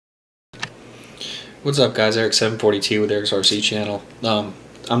What's up guys, Eric740T with Eric's RC channel.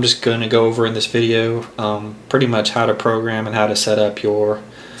 I'm just going to go over in this video pretty much how to program and how to set up your,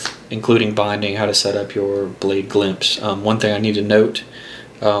 including binding, how to set up your blade glimpse. One thing I need to note,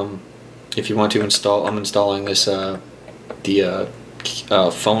 if you want to install, I'm installing this phone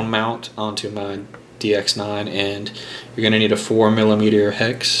mount onto my DX9, and you're going to need a 4mm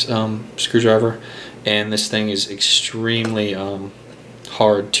hex screwdriver, and this thing is extremely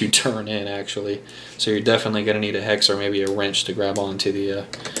hard to turn in actually, so you're definitely going to need a hex or maybe a wrench to grab onto the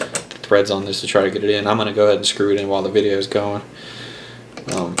threads on this to try to get it in. I'm going to go ahead and screw it in while the video is going,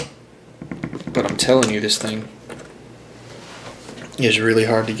 but I'm telling you, this thing is really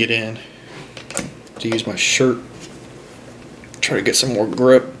hard to get in. To use my shirt, try to get some more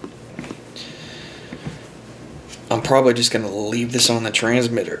grip. I'm probably just going to leave this on the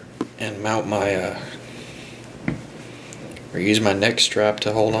transmitter and mount my or use my neck strap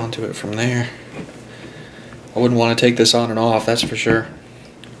to hold on to it from there. I wouldn't want to take this on and off, that's for sure.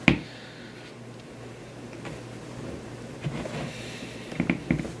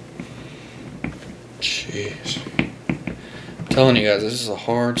 Jeez. I'm telling you guys, this is a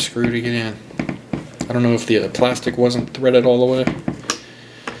hard screw to get in. I don't know if the plastic wasn't threaded all the way.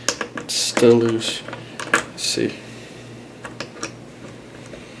 It's still loose. Let's see.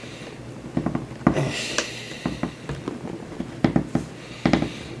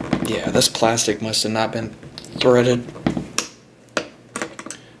 Yeah, this plastic must have not been threaded,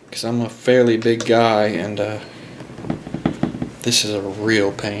 because I'm a fairly big guy, and this is a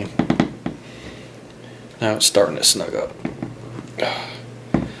real pain. Now it's starting to snug up.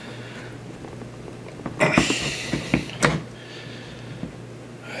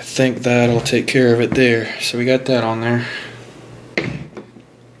 I think that'll take care of it there. So we got that on there.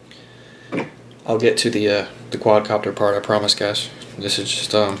 I'll get to the quadcopter part, I promise, guys. This is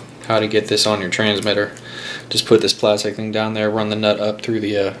just how to get this on your transmitter. Just put this plastic thing down there, run the nut up through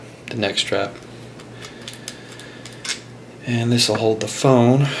the neck strap, and this will hold the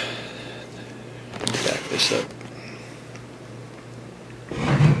phone. Back this up.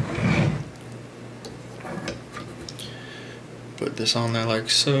 Put this on there like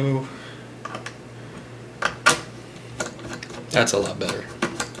so. That's a lot better.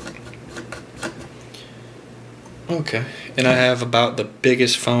 Okay, and I have about the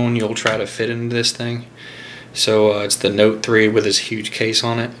biggest phone you'll try to fit into this thing. So it's the Note 3 with this huge case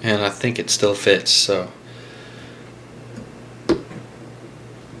on it, and I think it still fits, so.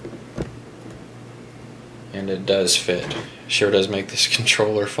 And it does fit. Sure does make this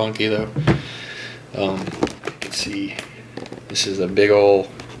controller funky though. You can see this is a big old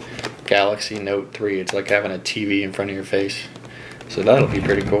Galaxy Note 3. It's like having a TV in front of your face. So that'll be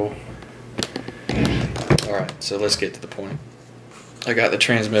pretty cool. Alright, so let's get to the point. I got the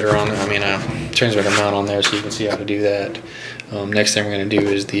transmitter on, transmitter mount on there, so you can see how to do that. Next thing we're going to do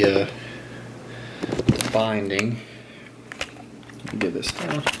is the binding. Get this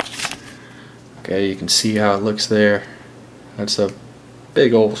down. Okay, you can see how it looks there. That's a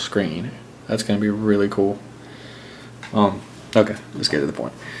big old screen. That's going to be really cool. Okay, let's get to the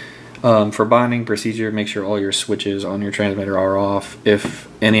point. For binding procedure, make sure all your switches on your transmitter are off. If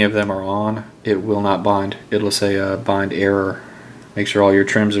any of them are on, it will not bind. It'll say bind error. Make sure all your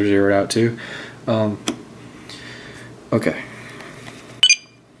trims are zeroed out too. Okay.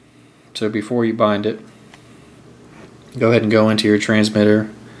 So before you bind it, go ahead and go into your transmitter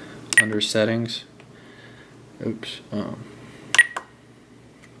under settings. Oops.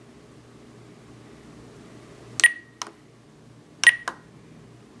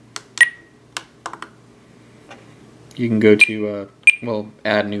 You can go to, well,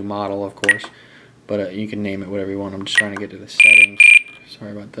 add new model, of course, but you can name it whatever you want. I'm just trying to get to the settings.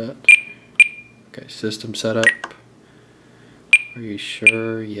 Sorry about that. Okay, system setup. Are you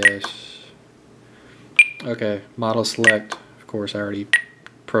sure? Yes. Okay, model select. Of course, I already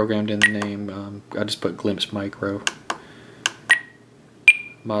programmed in the name. I just put Glimpse Micro.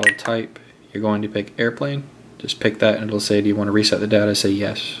 Model type. You're going to pick airplane. Just pick that, and it'll say, do you want to reset the data? Say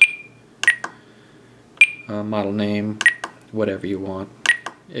yes. Model name, whatever you want.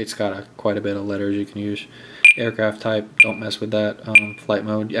 It's got quite a bit of letters you can use. Aircraft type, don't mess with that. Flight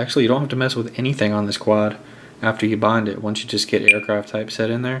mode, actually you don't have to mess with anything on this quad after you bind it. Once you just get aircraft type set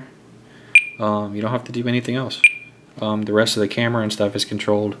in there, you don't have to do anything else. The rest of the camera and stuff is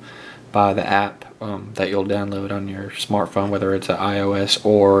controlled by the app that you'll download on your smartphone, whether it's an iOS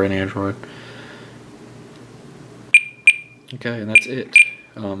or an Android. Okay, and that's it.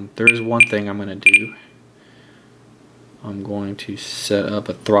 There is one thing I'm going to do. I'm going to set up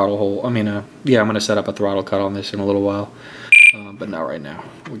a throttle hole. I'm going to set up a throttle cut on this in a little while, but not right now.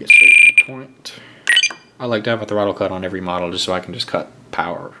 We'll get straight to the point. I like to have a throttle cut on every model just so I can just cut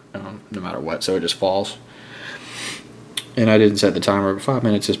power no matter what, so it just falls. And I didn't set the timer, but 5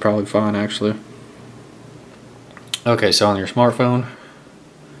 minutes is probably fine actually. Okay, so on your smartphone,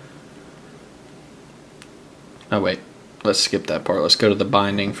 oh wait, let's skip that part. Let's go to the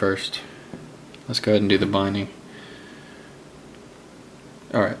binding first. Let's go ahead and do the binding.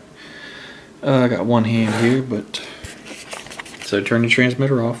 Alright, I got one hand here, but so turn the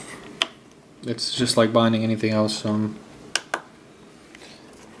transmitter off. It's just like binding anything else.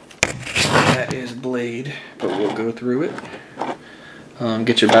 That is blade, but we'll go through it.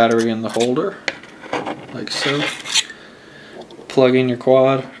 Get your battery in the holder, like so. Plug in your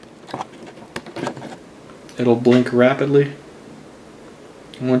quad. It'll blink rapidly.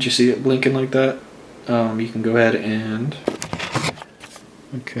 And once you see it blinking like that, you can go ahead and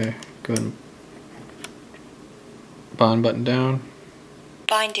go ahead and bind button down.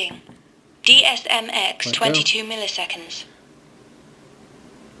 Binding. DSMX 22 milliseconds.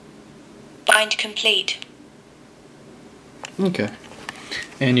 Bind complete. Okay.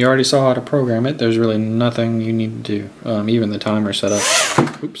 And you already saw how to program it. There's really nothing you need to do. Even the timer set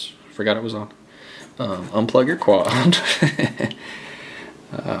up. Oops, forgot it was on. Unplug your quad.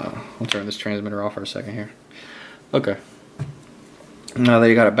 I'll turn this transmitter off for a second here. Okay. Now that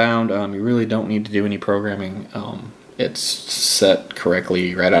you got it bound, you really don't need to do any programming. It's set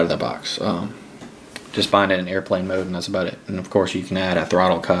correctly right out of the box. Just bind it in airplane mode and that's about it. And of course you can add a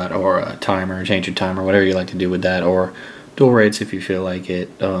throttle cut or a timer, change your timer, whatever you like to do with that, or dual rates if you feel like it.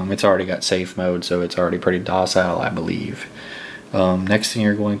 It's already got safe mode, so it's already pretty docile, I believe. Next thing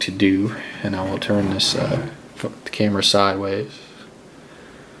you're going to do, and I will turn this the camera sideways.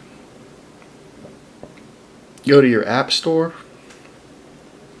 Go to your app store.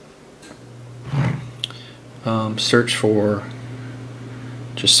 Just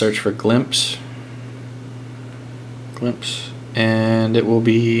search for Glimpse, and it will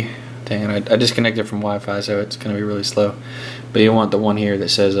be, dang it, I disconnected from Wi-Fi, so it's going to be really slow. But you want the one here that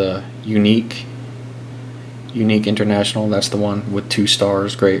says Unique International. That's the one with 2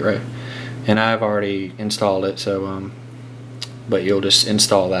 stars. Great, right? And I've already installed it, so but you'll just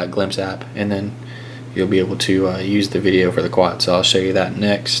install that Glimpse app, and then you'll be able to use the video for the quad. So I'll show you that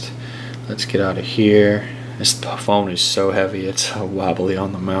next. Let's get out of here. This phone is so heavy, it's so wobbly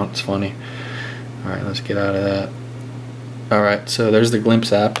on the mount, it's funny. Alright, let's get out of that. Alright, so there's the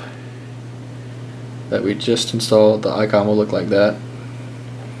Glimpse app that we just installed. The icon will look like that.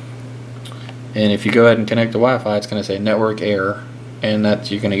 And if you go ahead and connect to Wi-Fi, it's going to say network error, and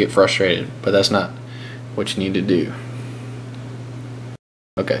that you're going to get frustrated, but that's not what you need to do.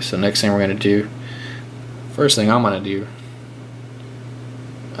 Okay, so next thing we're going to do, first thing I'm going to do,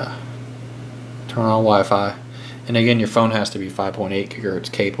 turn on Wi-Fi. And again, your phone has to be 5.8 gigahertz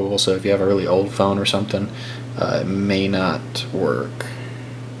capable, so if you have a really old phone or something, it may not work.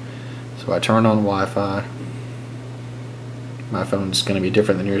 So I turn on Wi-Fi. My phone's going to be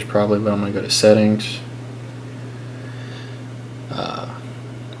different than yours probably, but I'm going to go to settings,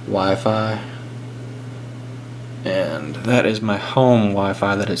 Wi-Fi, and that is my home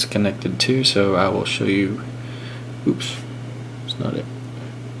Wi-Fi that it's connected to, so I will show you. Oops, that's not it.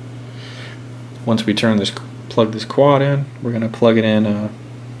 Once we plug this quad in, we're going to plug it in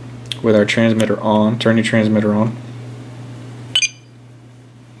with our transmitter on. Turn your transmitter on.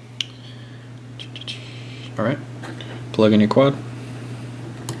 Alright, plug in your quad.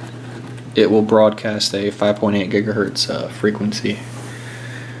 It will broadcast a 5.8 gigahertz frequency.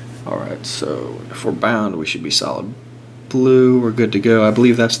 Alright, so if we're bound, we should be solid blue. We're good to go. I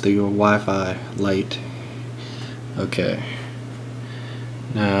believe that's the Wi-Fi light. Okay.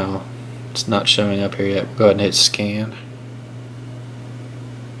 Now, it's not showing up here yet. We'll go ahead and hit scan.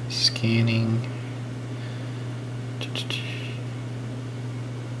 Scanning.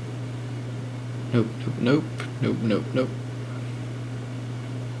 Nope, nope, nope, nope, nope.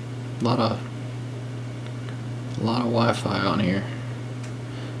 A lot of Wi-Fi on here.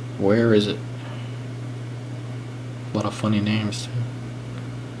 Where is it? A lot of funny names too.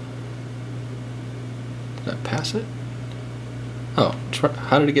 Did I pass it? Oh,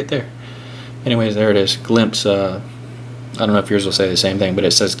 how did it get there? Anyways, there it is. Glimpse. I don't know if yours will say the same thing, but it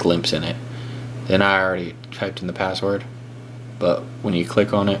says Glimpse in it. Then I already typed in the password, but when you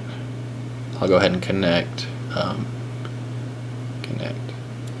click on it, I'll go ahead and connect. Connect.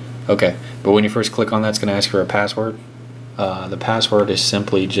 Okay, but when you first click on that, it's going to ask for a password. The password is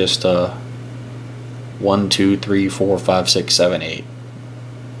simply just 1 2 3 4 5 6 7 8.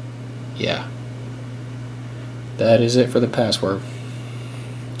 Yeah, that is it for the password.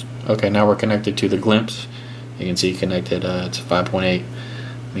 Okay, now we're connected to the Glimpse. You can see connected. It's 5.8.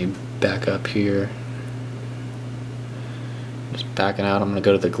 Let me back up here. Just backing out. I'm gonna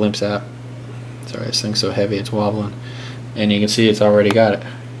go to the Glimpse app. Sorry, this thing's so heavy it's wobbling. And you can see it's already got it.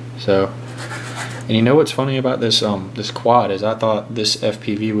 So, and you know what's funny about this this quad is I thought this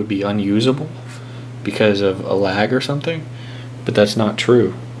FPV would be unusable because of a lag or something, but that's not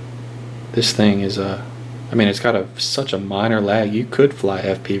true. This thing is I mean, it's got such a minor lag. You could fly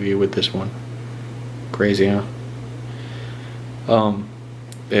FPV with this one. Crazy, huh?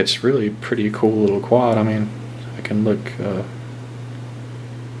 It's really pretty cool little quad. I mean, I can look.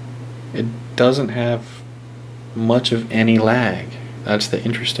 It doesn't have much of any lag. That's the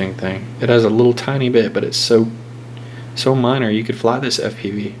interesting thing. It has a little tiny bit, but it's so minor. You could fly this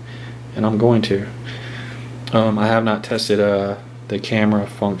FPV, and I'm going to. I have not tested the camera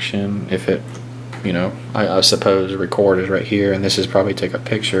function. If it, you know, I suppose record is right here, and this is probably take a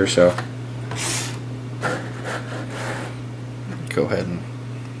picture. So go ahead and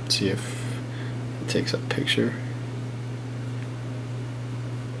see if it takes a picture.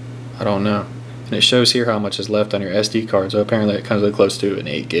 I don't know. And it shows here how much is left on your SD card, so apparently it comes really close to an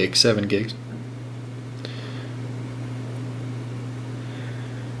 8 gig, 7 gigs.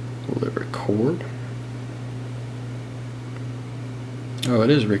 Will it record? Oh, it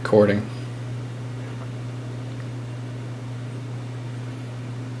is recording.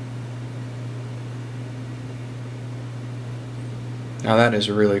 Now that is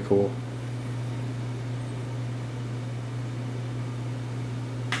really cool.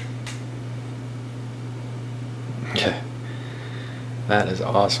 Yeah, that is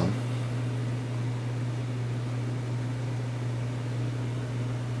awesome.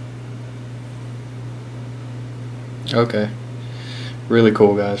 Okay, really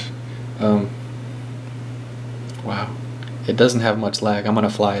cool, guys. Wow, it doesn't have much lag. I'm gonna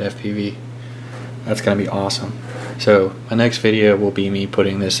fly at FPV. That's gonna be awesome. So my next video will be me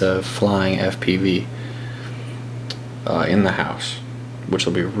putting this flying FPV in the house, which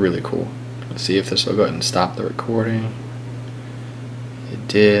will be really cool. Let's see if this will go ahead and stop the recording. It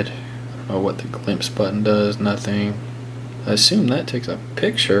did. I don't know what the glimpse button does. Nothing. I assume that takes a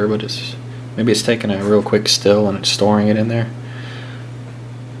picture, but maybe it's taking a real quick still and it's storing it in there.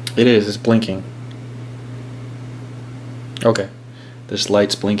 It is. It's blinking. Okay. This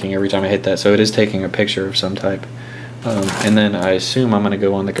light's blinking every time I hit that, so it is taking a picture of some type. And then I assume I'm going to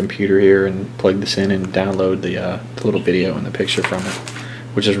go on the computer here and plug this in and download the little video and the picture from it,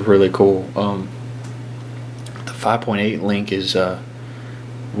 which is really cool. The 5.8 link is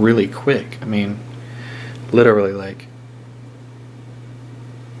really quick. I mean, literally like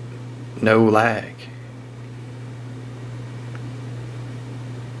no lag.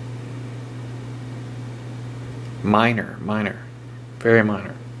 Minor, very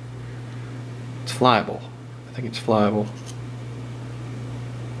minor. It's flyable. I think it's flyable.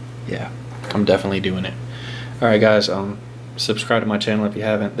 Yeah, I'm definitely doing it. Alright guys, subscribe to my channel if you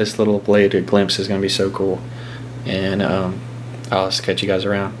haven't. This little bladed glimpse is going to be so cool. And I'll just catch you guys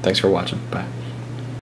around. Thanks for watching. Bye.